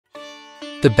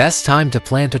The best time to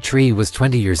plant a tree was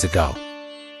 20 years ago.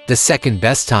 The second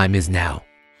best time is now.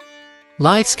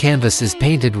 Life's canvas is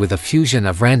painted with a fusion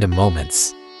of random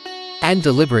moments and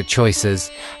deliberate choices,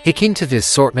 akin to the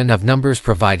assortment of numbers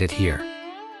provided here.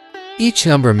 Each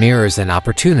number mirrors an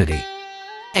opportunity,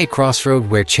 a crossroad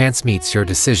where chance meets your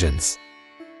decisions.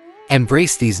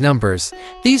 Embrace these numbers,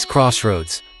 these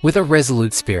crossroads, with a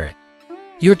resolute spirit.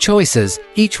 Your choices,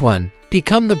 each one,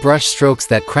 become the brush strokes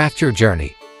that craft your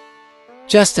journey.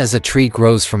 Just as a tree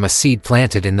grows from a seed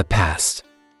planted in the past,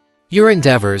 your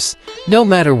endeavors, no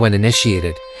matter when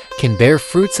initiated, can bear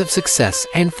fruits of success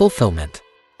and fulfillment.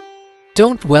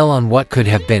 Don't dwell on what could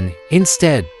have been.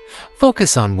 Instead,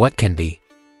 focus on what can be.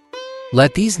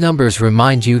 Let these numbers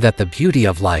remind you that the beauty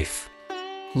of life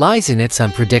lies in its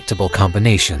unpredictable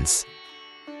combinations.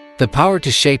 The power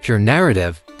to shape your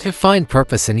narrative, to find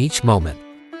purpose in each moment,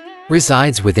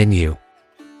 resides within you.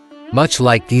 Much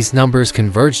like these numbers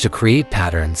converge to create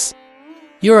patterns,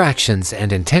 your actions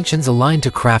and intentions align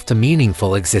to craft a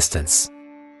meaningful existence.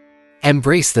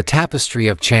 Embrace the tapestry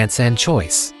of chance and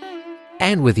choice.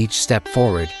 And with each step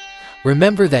forward,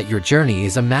 remember that your journey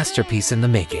is a masterpiece in the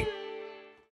making.